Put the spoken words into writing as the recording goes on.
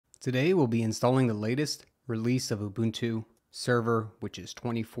Today we'll be installing the latest release of Ubuntu Server, which is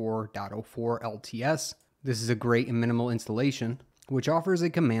 24.04 LTS. This is a great and minimal installation, which offers a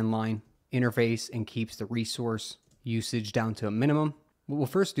command line interface and keeps the resource usage down to a minimum. What we'll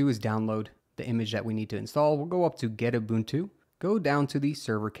first do is download the image that we need to install. We'll go up to Get Ubuntu, go down to the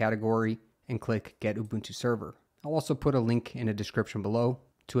server category and click Get Ubuntu Server. I'll also put a link in the description below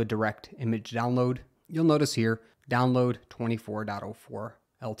to a direct image download. You'll notice here, download 24.04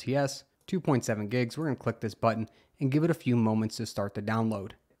 LTS, 2.7 gigs. We're going to click this button and give it a few moments to start the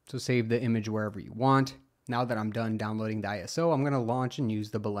download. So save the image wherever you want. Now that I'm done downloading the ISO, I'm going to launch and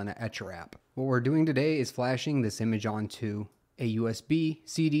use the Balena Etcher app. What we're doing today is flashing this image onto a USB,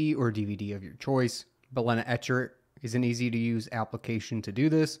 CD, or DVD of your choice. Balena Etcher is an easy to use application to do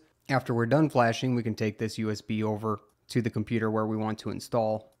this. After we're done flashing, we can take this USB over to the computer where we want to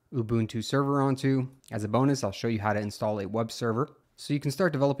install Ubuntu Server onto. As a bonus, I'll show you how to install a web server. So you can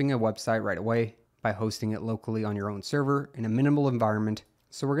start developing a website right away by hosting it locally on your own server in a minimal environment.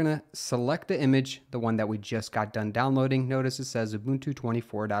 So we're going to select the image, the one that we just got done downloading. Notice it says Ubuntu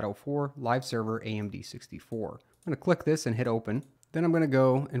 24.04 live server AMD 64. I'm going to click this and hit open. Then I'm going to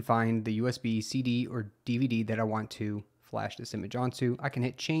go and find the USB, CD, or DVD that I want to flash this image onto. I can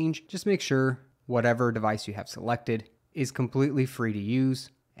hit change. Just make sure whatever device you have selected is completely free to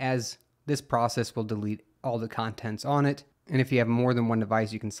use, as this process will delete all the contents on it. And if you have more than one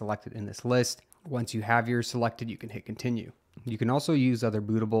device, you can select it in this list. Once you have yours selected, you can hit continue. You can also use other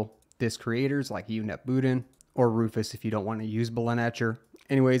bootable disk creators like UNetBootin or Rufus if you don't want to use Balena Etcher.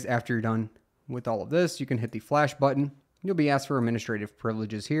 Anyways, after you're done with all of this, you can hit the flash button. You'll be asked for administrative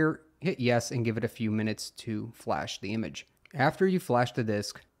privileges here. Hit yes and give it a few minutes to flash the image. After you flash the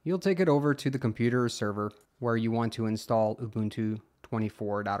disk, you'll take it over to the computer or server where you want to install Ubuntu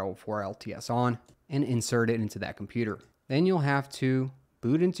 24.04 LTS on and insert it into that computer. Then you'll have to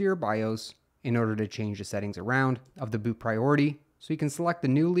boot into your BIOS in order to change the settings around of the boot priority, so you can select the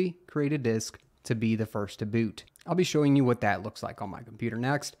newly created disk to be the first to boot. I'll be showing you what that looks like on my computer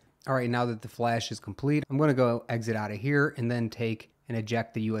next. All right, now that the flash is complete, I'm going to go exit out of here and then take and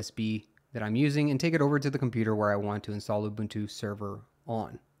eject the USB that I'm using and take it over to the computer where I want to install Ubuntu Server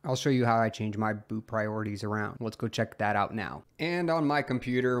on. I'll show you how I change my boot priorities around. Let's go check that out now. And on my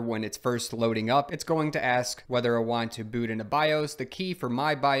computer, when it's first loading up, it's going to ask whether I want to boot into BIOS. The key for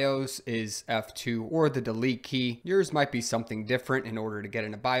my BIOS is F2 or the delete key. Yours might be something different. In order to get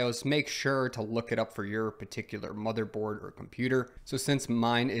into BIOS, make sure to look it up for your particular motherboard or computer. So since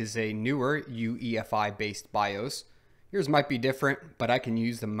mine is a newer UEFI based BIOS, yours might be different, but I can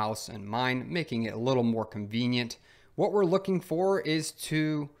use the mouse in mine, making it a little more convenient. What we're looking for is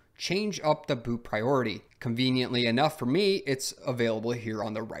to change up the boot priority. Conveniently enough for me, it's available here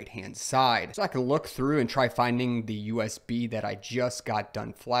on the right-hand side. So I can look through and try finding the USB that I just got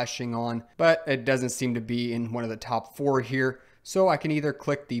done flashing on, but it doesn't seem to be in one of the top 4 here. So I can either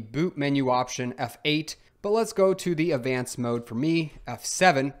click the boot menu option F8, but let's go to the advanced mode for me,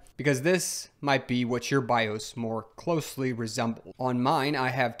 F7, because this might be what your BIOS more closely resembles. On mine, I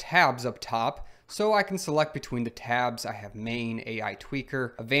have tabs up top, so I can select between the tabs. I have main, AI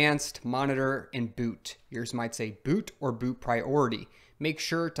tweaker, advanced, monitor, and boot. Yours might say boot or boot priority. Make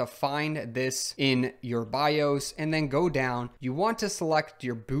sure to find this in your BIOS and then go down. You want to select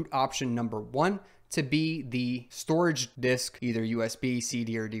your boot option number 1 to be the storage disk, either USB,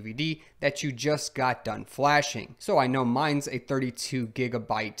 CD, or DVD that you just got done flashing. So I know mine's a 32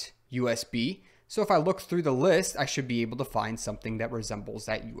 gigabyte USB. So if I look through the list, I should be able to find something that resembles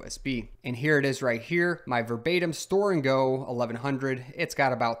that USB. And here it is right here, my verbatim store and go 1100. It's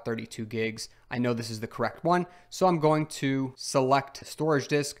got about 32 gigs. I know this is the correct one, so I'm going to select storage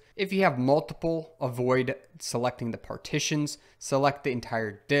disk. If you have multiple, avoid selecting the partitions, select the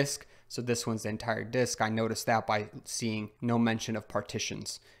entire disk. So this one's the entire disk. I noticed that by seeing no mention of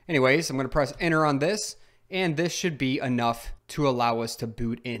partitions. Anyways, I'm going to press enter on this. And this should be enough to allow us to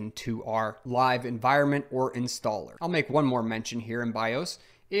boot into our live environment or installer. I'll make one more mention here in BIOS.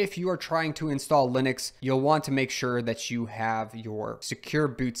 If you are trying to install Linux, you'll want to make sure that you have your secure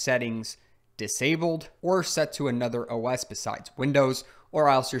boot settings disabled or set to another OS besides Windows, or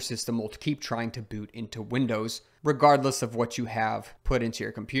else your system will keep trying to boot into Windows, regardless of what you have put into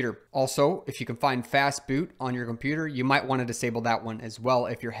your computer. Also, if you can find fast boot on your computer, you might want to disable that one as well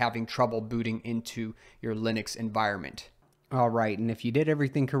if you're having trouble booting into your Linux environment. All right, and if you did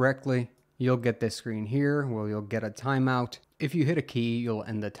everything correctly, you'll get this screen here where you'll get a timeout. If you hit a key, you'll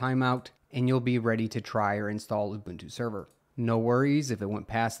end the timeout and you'll be ready to try or install Ubuntu Server. No worries if it went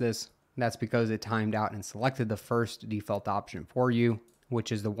past this. That's because it timed out and selected the first default option for you,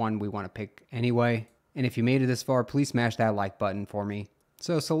 which is the one we want to pick anyway. And if you made it this far, please smash that like button for me.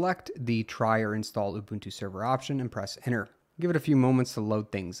 So select the try or install Ubuntu Server option and press enter. Give it a few moments to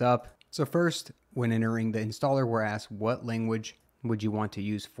load things up. So first, when entering the installer, we're asked what language would you want to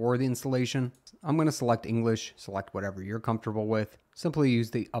use for the installation. I'm going to select English, select whatever you're comfortable with. Simply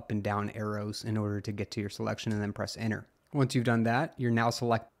use the up and down arrows in order to get to your selection and then press enter. Once you've done that, you're now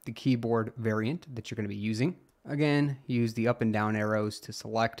select the keyboard variant that you're going to be using. Again, use the up and down arrows to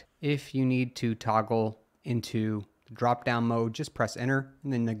select. If you need to toggle into drop down mode, just press enter,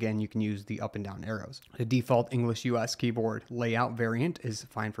 and then again you can use the up and down arrows. The default English US keyboard layout variant is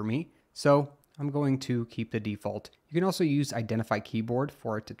fine for me, so I'm going to keep the default. You can also use identify keyboard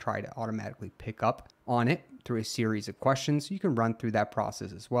for it to try to automatically pick up on it through a series of questions. You can run through that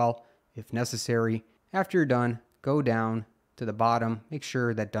process as well if necessary. After you're done, go down to the bottom, make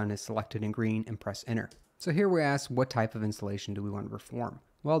sure that done is selected in green, and press enter. So here we ask what type of installation do we want to perform.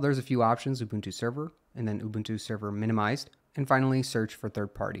 Well, there's a few options: Ubuntu Server, and then Ubuntu Server Minimized, and finally search for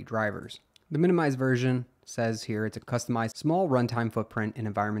third-party drivers. The minimized version says here it's a customized small runtime footprint in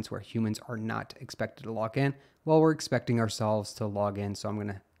environments where humans are not expected to log in. Well, we're expecting ourselves to log in, so I'm going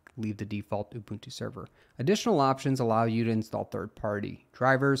to leave the default Ubuntu Server. Additional options allow you to install third-party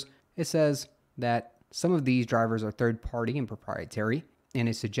drivers. It says that some of these drivers are third-party and proprietary, and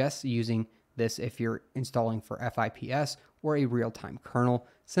it suggests using this if you're installing for FIPS or a real-time kernel.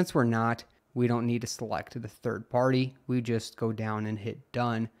 Since we're not, we don't need to select the third party. We just go down and hit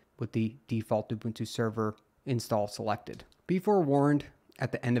done with the default Ubuntu Server install selected. Be forewarned,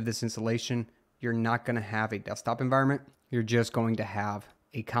 at the end of this installation, you're not going to have a desktop environment. You're just going to have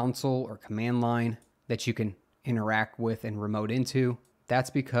a console or command line that you can interact with and remote into. That's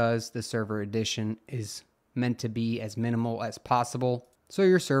because the server edition is meant to be as minimal as possible, so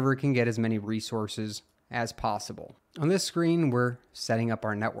your server can get as many resources as possible. On this screen, we're setting up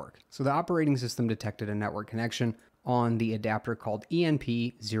our network. So the operating system detected a network connection on the adapter called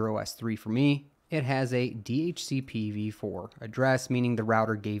ENP0S3 for me. It has a DHCP v4 address, meaning the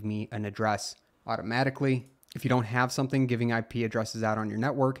router gave me an address automatically. If you don't have something giving IP addresses out on your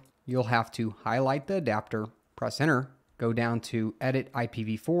network, you'll have to highlight the adapter, press enter, go down to edit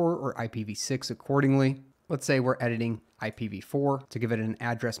IPv4 or IPv6 accordingly. Let's say we're editing IPv4 to give it an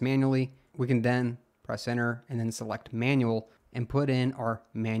address manually. We can then press enter and then select manual and put in our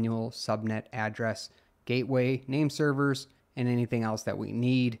manual subnet address, gateway, name servers, and anything else that we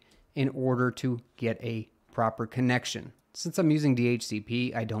need in order to get a proper connection. Since I'm using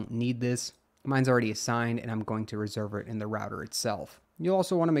DHCP, I don't need this. Mine's already assigned and I'm going to reserve it in the router itself. You'll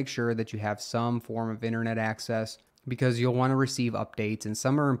also want to make sure that you have some form of internet access because you'll want to receive updates, and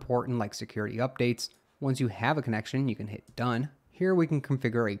some are important like security updates. Once you have a connection, you can hit done. Here we can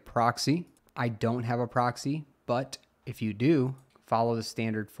configure a proxy. I don't have a proxy, but if you do, follow the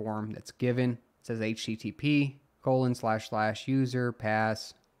standard form that's given. It says http://user,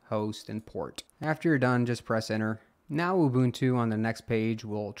 pass, host, and port. After you're done, just press enter. Now Ubuntu on the next page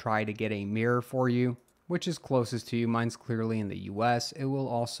will try to get a mirror for you, which is closest to you. Mine's clearly in the US. It will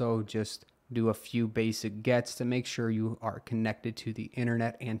also just do a few basic gets to make sure you are connected to the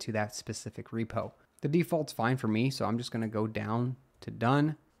internet and to that specific repo. The default's fine for me, so I'm just going to go down to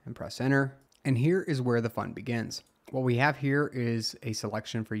done and press enter. And here is where the fun begins. What we have here is a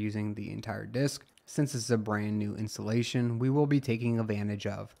selection for using the entire disk. Since this is a brand new installation, we will be taking advantage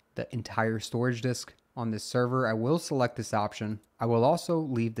of the entire storage disk on this server. I will select this option. I will also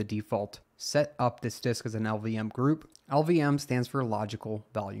leave the default, set up this disk as an LVM group. LVM stands for Logical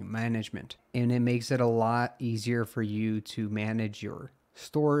Volume Management, and it makes it a lot easier for you to manage your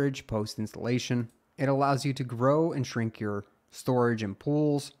storage post-installation. It allows you to grow and shrink your storage and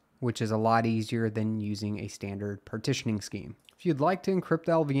pools, which is a lot easier than using a standard partitioning scheme. If you'd like to encrypt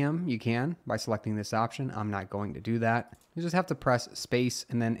LVM, you can by selecting this option. I'm not going to do that. You just have to press space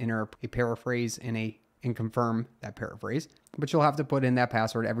and then enter a paraphrase and confirm that paraphrase. But you'll have to put in that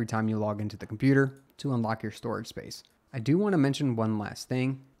password every time you log into the computer to unlock your storage space. I do want to mention one last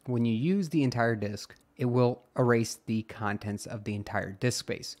thing. When you use the entire disk, it will erase the contents of the entire disk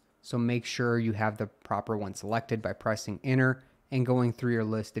space. So make sure you have the proper one selected by pressing enter and going through your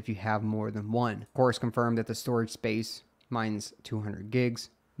list if you have more than one. Of course, confirm that the storage space, mine's 200 gigs,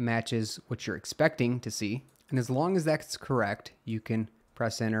 matches what you're expecting to see. And as long as that's correct, you can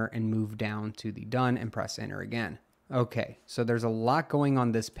press enter and move down to the done and press enter again. Okay, so there's a lot going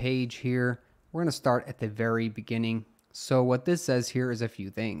on this page here. We're gonna start at the very beginning. So what this says here is a few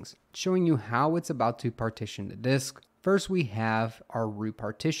things, showing you how it's about to partition the disk. First, we have our root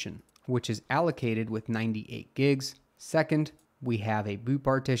partition, which is allocated with 98 gigs. Second, we have a boot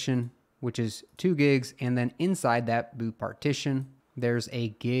partition, which is 2 gigs. And then inside that boot partition, there's a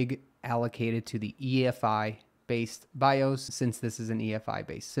gig allocated to the EFI based BIOS since this is an EFI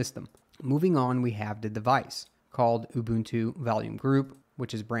based system. Moving on, we have the device called Ubuntu Volume Group,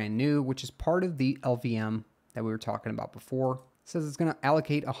 which is brand new, which is part of the LVM that we were talking about before. It says it's going to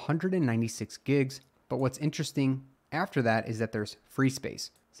allocate 196 gigs, but what's interesting after that is that there's free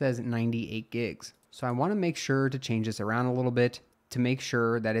space. It says 98 gigs. So I want to make sure to change this around a little bit to make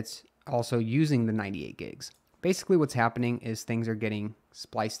sure that it's also using the 98 gigs. Basically what's happening is things are getting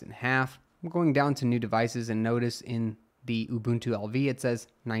spliced in half. I'm going down to new devices and notice in the Ubuntu LV it says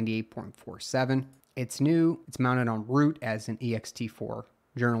 98.47. It's new. It's mounted on root as an ext4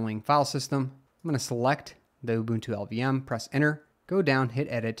 journaling file system. I'm going to select the Ubuntu LVM, press enter, go down, hit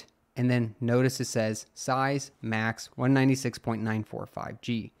edit, and then notice it says size max 196.945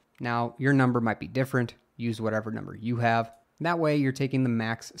 G. Now your number might be different. Use whatever number you have. That way you're taking the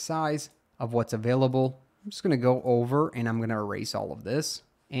max size of what's available. I'm just going to go over and I'm going to erase all of this.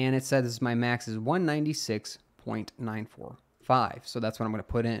 And it says my max is 196.945. So that's what I'm going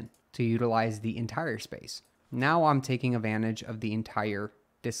to put in to utilize the entire space. Now I'm taking advantage of the entire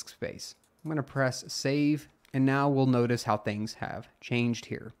disk space. I'm going to press save, and now we'll notice how things have changed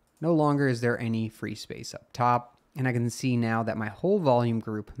here. No longer is there any free space up top, and I can see now that my whole volume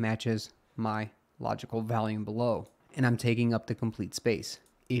group matches my logical volume below, and I'm taking up the complete space.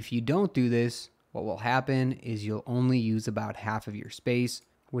 If you don't do this, what will happen is you'll only use about half of your space,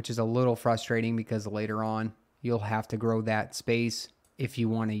 which is a little frustrating because later on you'll have to grow that space if you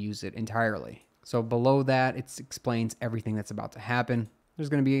want to use it entirely. So below that, it explains everything that's about to happen. There's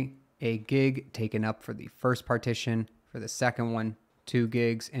going to be a gig taken up for the first partition, for the second one, 2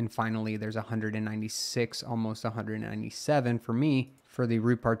 gigs, and finally there's 196, almost 197 for me for the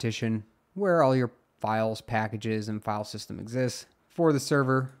root partition where all your files, packages, and file system exists. For the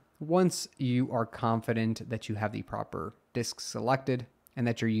server, once you are confident that you have the proper disks selected and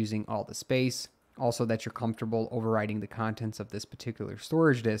that you're using all the space, also that you're comfortable overwriting the contents of this particular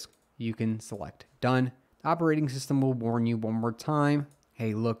storage disk, you can select done. The operating system will warn you one more time,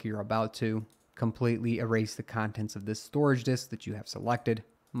 hey look, you're about to completely erase the contents of this storage disk that you have selected.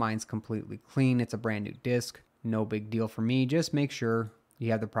 Mine's completely clean, it's a brand new disk, no big deal for me. Just make sure you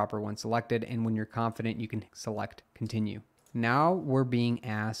have the proper one selected, and when you're confident you can select continue. Now we're being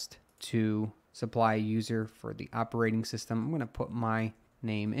asked to supply a user for the operating system. I'm going to put my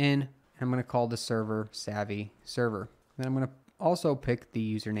name in. I'm going to call the server Savvy Server. Then I'm going to also pick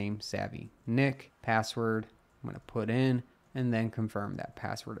the username Savvy Nick. Password I'm going to put in, and then confirm that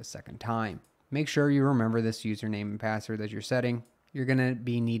password a second time. Make sure you remember this username and password that you're setting. You're going to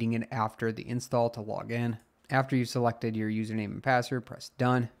be needing it after the install to log in. After you've selected your username and password, press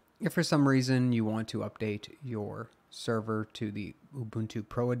done. If for some reason you want to update your server to the Ubuntu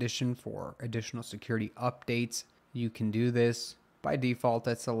Pro Edition for additional security updates, you can do this. By default,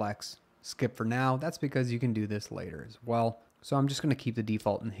 that selects skip for now. That's because you can do this later as well. So I'm just going to keep the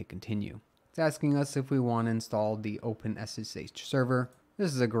default and hit continue. It's asking us if we want to install the OpenSSH server.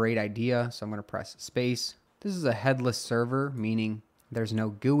 This is a great idea, so I'm going to press space. This is a headless server, meaning there's no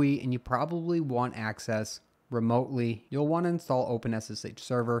GUI, and you probably want access remotely. You'll want to install OpenSSH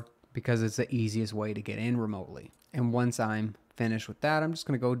server because it's the easiest way to get in remotely. And once I'm finished with that, I'm just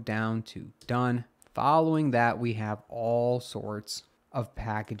going to go down to done. Following that, we have all sorts of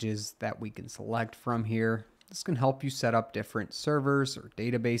packages that we can select from here. This can help you set up different servers or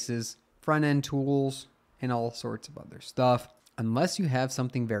databases, front-end tools, and all sorts of other stuff. Unless you have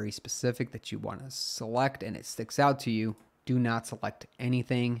something very specific that you want to select and it sticks out to you, do not select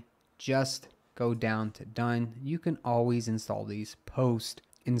anything. Just go down to done. You can always install these post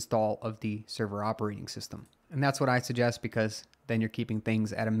install of the server operating system. And that's what I suggest because then you're keeping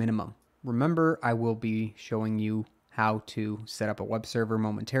things at a minimum. Remember, I will be showing you how to set up a web server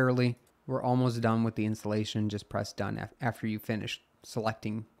momentarily. We're almost done with the installation. Just press done after you finish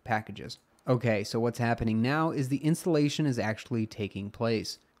selecting packages. Okay, so what's happening now is the installation is actually taking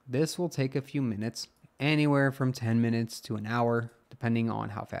place. This will take a few minutes, anywhere from 10 minutes to an hour, depending on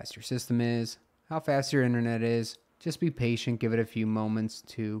how fast your system is, how fast your internet is. Just be patient, give it a few moments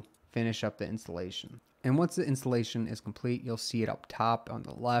to finish up the installation. And once the installation is complete, you'll see it up top on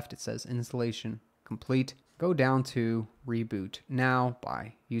the left. It says installation complete. Go down to reboot now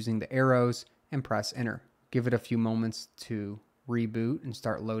by using the arrows and press enter. Give it a few moments to reboot and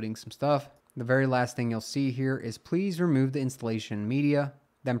start loading some stuff. The very last thing you'll see here is please remove the installation media,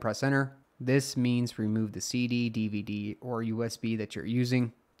 then press enter. This means remove the CD, DVD, or USB that you're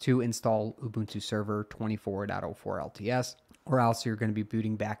using to install Ubuntu Server 24.04 LTS, or else you're going to be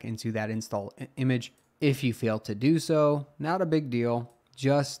booting back into that install image. If you fail to do so, not a big deal.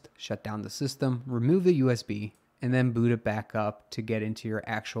 Just shut down the system, remove the USB, and then boot it back up to get into your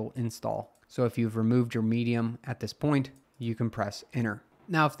actual install. So if you've removed your medium at this point, you can press enter.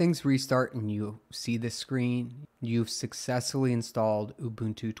 Now, if things restart and you see this screen, you've successfully installed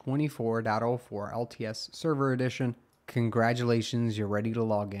Ubuntu 24.04 LTS Server Edition. Congratulations, you're ready to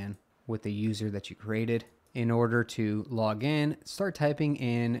log in with the user that you created. In order to log in, start typing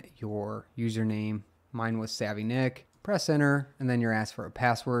in your username. Mine was Savvy Nick. Press enter, and then you're asked for a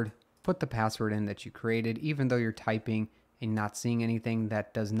password. Put the password in that you created. Even though you're typing and not seeing anything,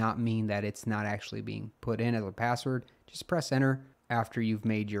 that does not mean that it's not actually being put in as a password. Just press enter. After you've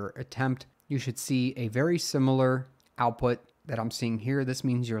made your attempt, you should see a very similar output that I'm seeing here. This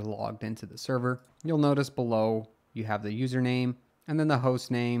means you're logged into the server. You'll notice below you have the username and then the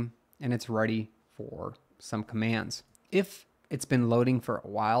host name, and it's ready for some commands. If it's been loading for a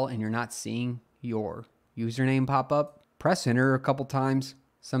while and you're not seeing your username pop up, press enter a couple times.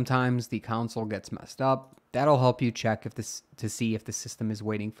 Sometimes the console gets messed up. That'll help you check to see if the system is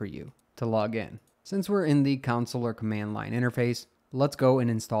waiting for you to log in. Since we're in the console or command line interface, let's go and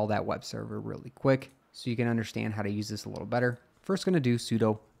install that web server really quick so you can understand how to use this a little better. First, going to do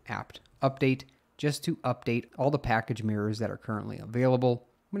sudo apt update just to update all the package mirrors that are currently available.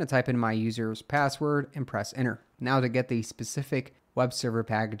 I'm going to type in my user's password and press enter. Now to get the specific web server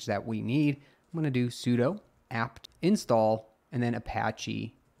package that we need, I'm going to do sudo apt install and then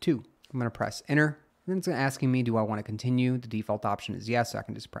Apache 2. I'm going to press enter. And then it's asking me, do I want to continue? The default option is yes, so I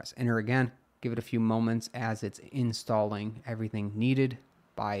can just press enter again. Give it a few moments as it's installing everything needed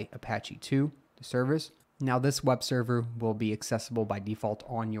by Apache 2, the service. Now this web server will be accessible by default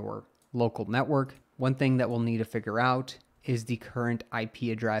on your local network. One thing that we'll need to figure out is the current IP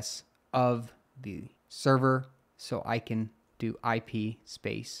address of the server. So I can do IP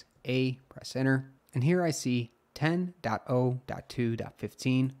space A, press enter. And here I see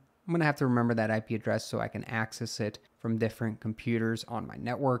 10.0.2.15. I'm gonna have to remember that IP address so I can access it from different computers on my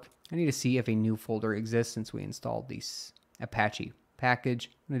network. I need to see if a new folder exists since we installed this Apache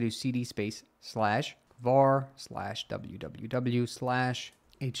package. I'm gonna do cd space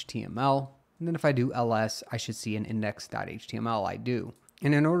 /var/www/html. And then if I do ls, I should see an index.html. I do.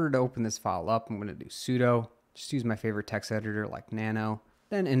 And in order to open this file up, I'm gonna do sudo, just use my favorite text editor like Nano,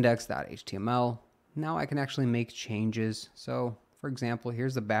 then index.html. Now I can actually make changes. So for example,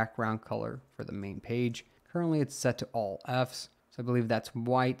 here's the background color for the main page. Currently it's set to all Fs. So I believe that's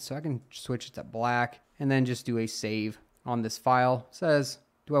white. So I can switch it to black and then just do a save on this file. It says,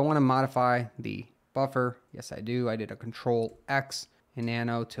 do I want to modify the buffer? Yes, I do. I did a Control X in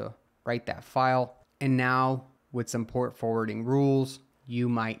Nano to write that file. And now with some port forwarding rules, you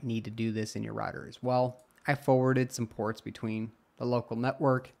might need to do this in your router as well. I forwarded some ports between the local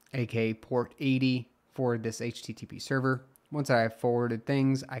network, aka port 80 for this HTTP server. Once I have forwarded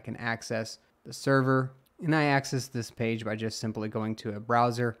things, I can access the server, and I access this page by just simply going to a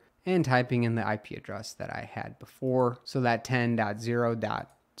browser and typing in the IP address that I had before. So that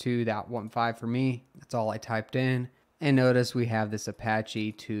 10.0.2.15 for me, that's all I typed in. And notice we have this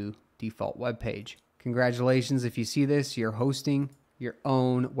Apache 2 default web page. Congratulations, if you see this, you're hosting your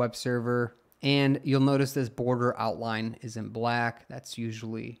own web server, and you'll notice this border outline is in black. That's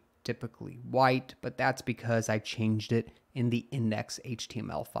typically white, but that's because I changed it in the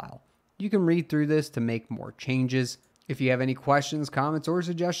index.html file. You can read through this to make more changes. If you have any questions, comments, or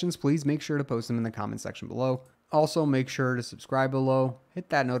suggestions, please make sure to post them in the comment section below. Also, make sure to subscribe below, hit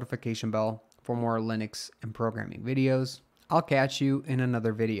that notification bell for more Linux and programming videos. I'll catch you in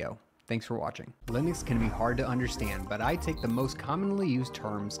another video. Thanks for watching. Linux can be hard to understand, but I take the most commonly used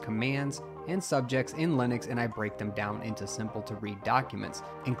terms, commands, and subjects in Linux and I break them down into simple to read documents,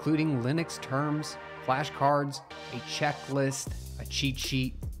 including Linux terms, flashcards, a checklist, a cheat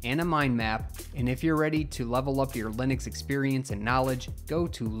sheet, and a mind map. And if you're ready to level up your Linux experience and knowledge, go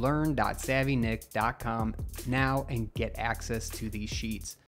to learn.savvynick.com now and get access to these sheets.